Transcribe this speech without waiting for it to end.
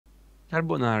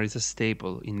Carbonara is a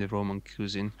staple in the Roman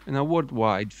cuisine and a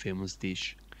worldwide famous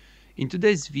dish. In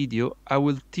today's video, I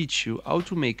will teach you how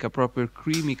to make a proper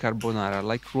creamy carbonara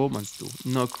like Romans do.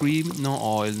 No cream, no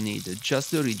oil needed,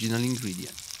 just the original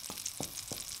ingredients.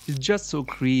 It's just so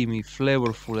creamy,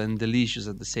 flavorful and delicious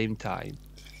at the same time.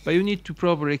 But you need to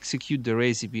properly execute the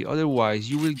recipe,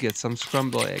 otherwise you will get some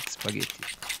scrambled egg spaghetti.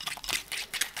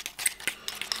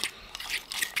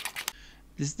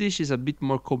 This dish is a bit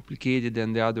more complicated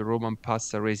than the other Roman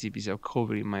pasta recipes I've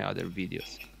covered in my other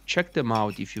videos. Check them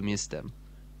out if you missed them.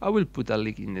 I will put a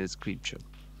link in the description.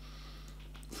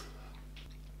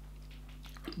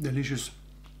 Delicious.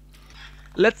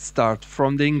 Let's start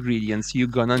from the ingredients you're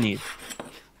gonna need.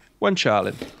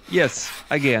 Guanciale. Yes,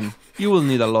 again, you will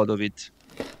need a lot of it.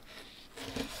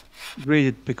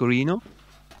 Grated pecorino.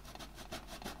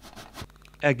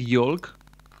 Egg yolk.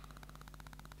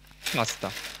 Pasta.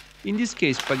 In this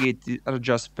case, spaghetti are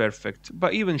just perfect,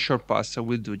 but even short pasta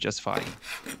will do just fine.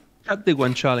 Cut the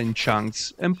guanciale in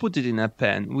chunks and put it in a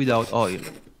pan without oil.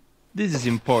 This is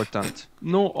important.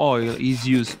 No oil is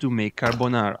used to make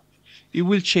carbonara. It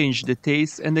will change the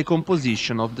taste and the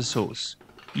composition of the sauce.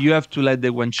 You have to let the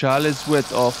guanciale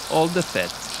sweat off all the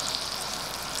fat.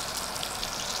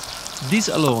 This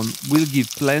alone will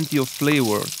give plenty of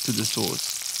flavor to the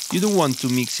sauce. You don't want to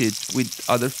mix it with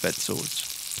other fat sauce.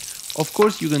 Of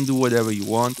course you can do whatever you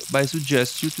want, but I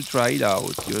suggest you to try it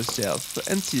out yourself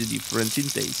and see the difference in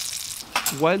taste.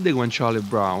 While the guanciale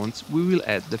browns, we will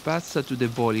add the pasta to the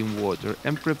boiling water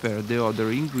and prepare the other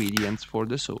ingredients for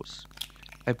the sauce.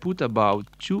 I put about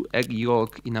 2 egg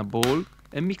yolks in a bowl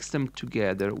and mix them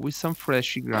together with some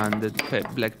freshly grounded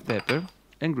black pepper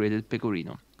and grated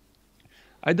pecorino.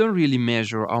 I don't really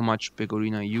measure how much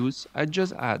pecorino I use, I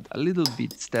just add a little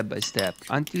bit step by step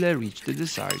until I reach the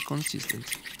desired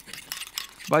consistency.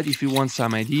 But if you want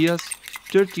some ideas,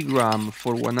 30 grams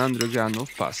for 100 grams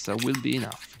of pasta will be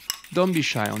enough. Don't be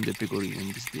shy on the pecorino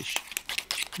in this dish.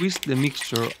 Whisk the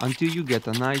mixture until you get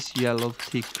a nice yellow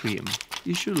thick cream.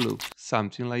 It should look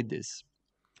something like this.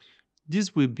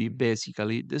 This will be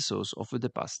basically the sauce of the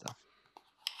pasta.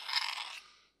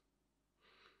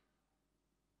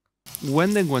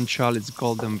 When the guanciale is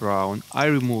golden brown, I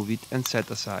remove it and set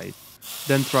aside.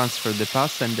 Then transfer the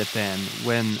pasta in the pan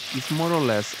when it's more or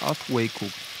less halfway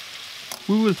cooked.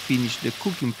 We will finish the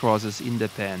cooking process in the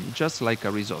pan, just like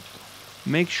a risotto.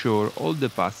 Make sure all the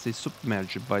pasta is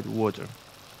submerged by the water.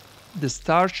 The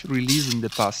starch released in the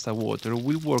pasta water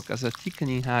will work as a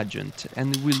thickening agent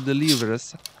and will deliver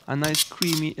us a nice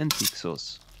creamy and thick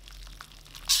sauce.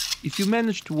 If you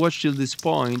managed to watch till this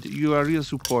point, you are a real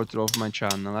supporter of my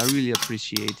channel, I really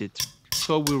appreciate it.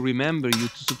 So I will remember you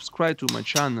to subscribe to my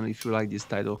channel if you like this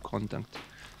type of content.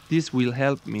 This will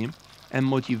help me and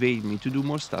motivate me to do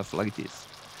more stuff like this.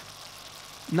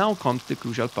 Now comes the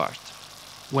crucial part.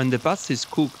 When the pasta is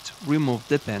cooked, remove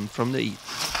the pan from the heat.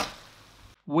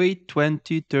 Wait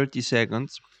 20-30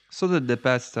 seconds so that the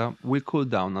pasta will cool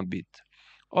down a bit.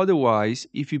 Otherwise,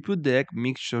 if you put the egg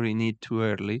mixture in it too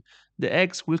early, the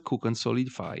eggs will cook and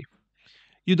solidify.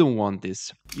 You don't want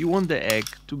this. You want the egg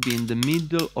to be in the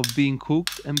middle of being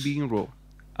cooked and being raw.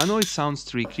 I know it sounds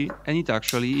tricky, and it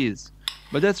actually is,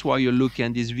 but that's why you're looking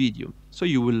at this video, so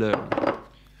you will learn.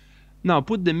 Now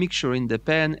put the mixture in the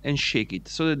pan and shake it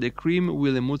so that the cream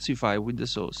will emulsify with the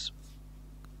sauce.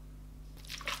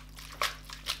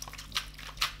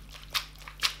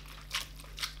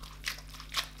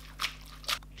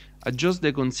 Adjust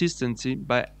the consistency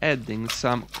by adding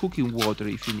some cooking water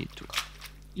if you need to.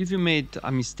 If you made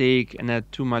a mistake and add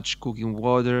too much cooking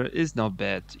water, it's not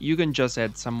bad. You can just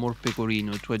add some more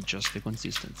pecorino to adjust the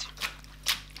consistency.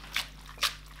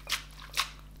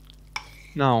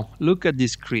 Now, look at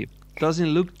this cream. Doesn't it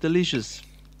look delicious?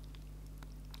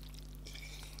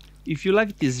 If you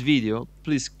like this video,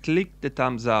 please click the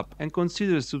thumbs up and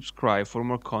consider subscribe for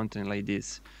more content like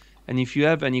this. And if you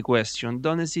have any questions,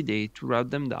 don't hesitate to write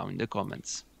them down in the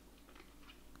comments.